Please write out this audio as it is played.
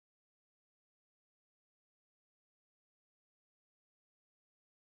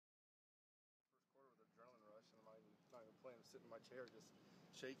sitting in my chair, just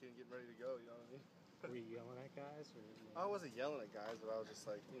shaking, getting ready to go. You know what I mean? Were you yelling at guys? Or, I wasn't yelling at guys, but I was just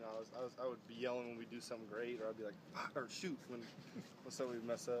like, you know, I would be yelling when we do something great, or I'd be like, or shoot when somebody would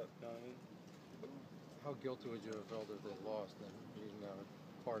mess up. You know what I mean? How guilty would you have felt if they lost and being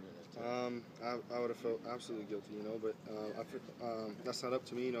part in it too? I would have felt absolutely guilty, you know, but that's not up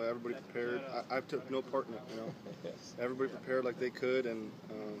to me. You know, everybody prepared. I took no part in it. You know, everybody prepared like they could, and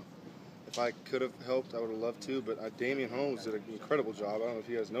if I could have helped, I would have loved to. But Damian Holmes did an incredible job. I don't know if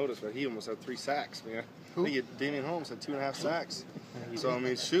you guys noticed, but he almost had 3 sacks, man. Who? Damian Holmes had 2.5 sacks. So I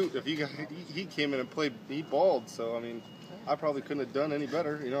mean, shoot, if he came in and played, he balled. So I mean, I probably couldn't have done any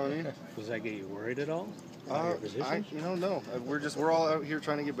better. You know what I mean? does that get you worried at all? No. We're all out here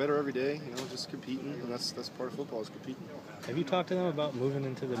trying to get better every day. You know, just competing, and that's part of football is competing. Have you talked to them about moving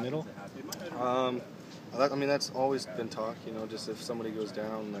into the middle? I mean, that's always been talk. You know, just if somebody goes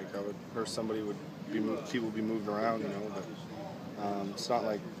down, like people would be moved around. You know, but it's not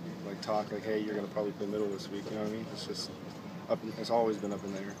like talk like, hey, you're gonna probably play middle this week. You know what I mean? It's just it's always been up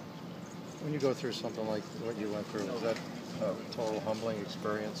in the air. When you go through something like what you went through, was that a total humbling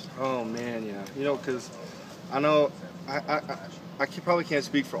experience? Oh man, yeah. You know, because I know I probably can't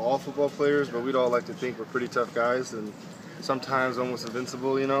speak for all football players, but we'd all like to think we're pretty tough guys and sometimes almost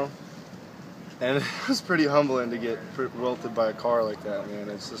invincible, you know. And it was pretty humbling to get welted by a car like that, man.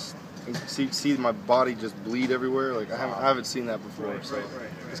 It's just see my body just bleed everywhere. Like I haven't seen that before, so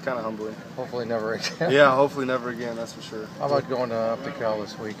it's kind of humbling. Hopefully never again. Yeah, hopefully never again. That's for sure. How about going up to Cal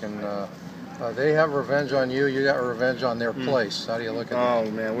this week and they have revenge on you? You got revenge on their place. How do you look at that?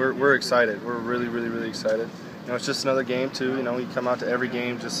 Oh man, we're excited. We're really excited. You know, it's just another game too. You know, we come out to every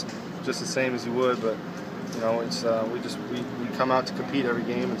game just the same as you would, but you know, it's we come out to compete every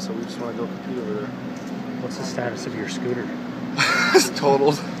game, and so we just want to go compete over there. What's the status of your scooter? It's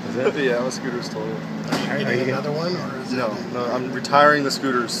totaled. Is it? Yeah, my scooter's totaled. Are you getting another one, or is No, I'm retiring the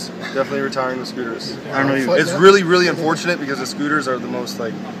scooters. Definitely retiring the scooters. I don't know. It's really unfortunate because the scooters are the most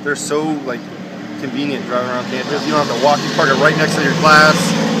they're so convenient driving around campus. You don't have to walk. You park it right next to your class,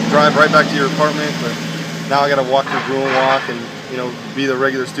 drive right back to your apartment. But now I got to walk the Bruin walk and be the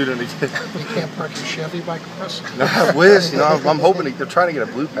regular student again. You can't park your Chevy by cross? No, I wish. I'm hoping they're trying to get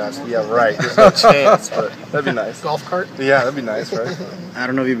a blue pass. Yeah, right. There's no chance, but that'd be nice. Golf cart? Yeah, that'd be nice, right? I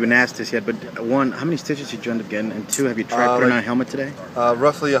don't know if you've been asked this yet, but 1, how many stitches did you end up getting? And 2, have you tried putting on a helmet today?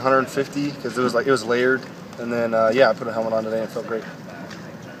 Roughly 150 because it was layered, and then yeah, I put a helmet on today and it felt great.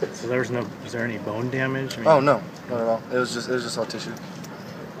 So is there any bone damage? Oh no, not at all. It was just all tissue.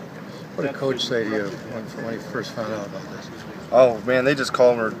 What did Coach say to you when he first found out about this? Oh man, they just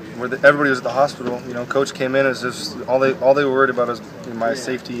called me. Everybody was at the hospital. You know, Coach came in. It was just all they were worried about was my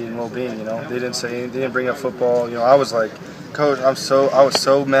safety and well-being. You know, they didn't say anything. They didn't bring up football. You know, I was like, Coach, I was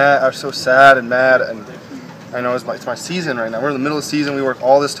so mad. I was so sad and mad. And I know it's my season right now. We're in the middle of the season. We work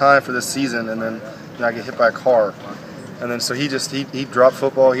all this time for this season, and then I get hit by a car. And then so he dropped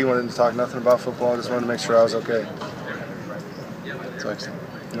football. He wanted to talk nothing about football. I just wanted to make sure I was okay. That's excellent.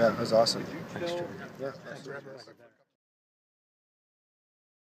 Yeah, it was awesome. Thanks, Jordan. Yeah.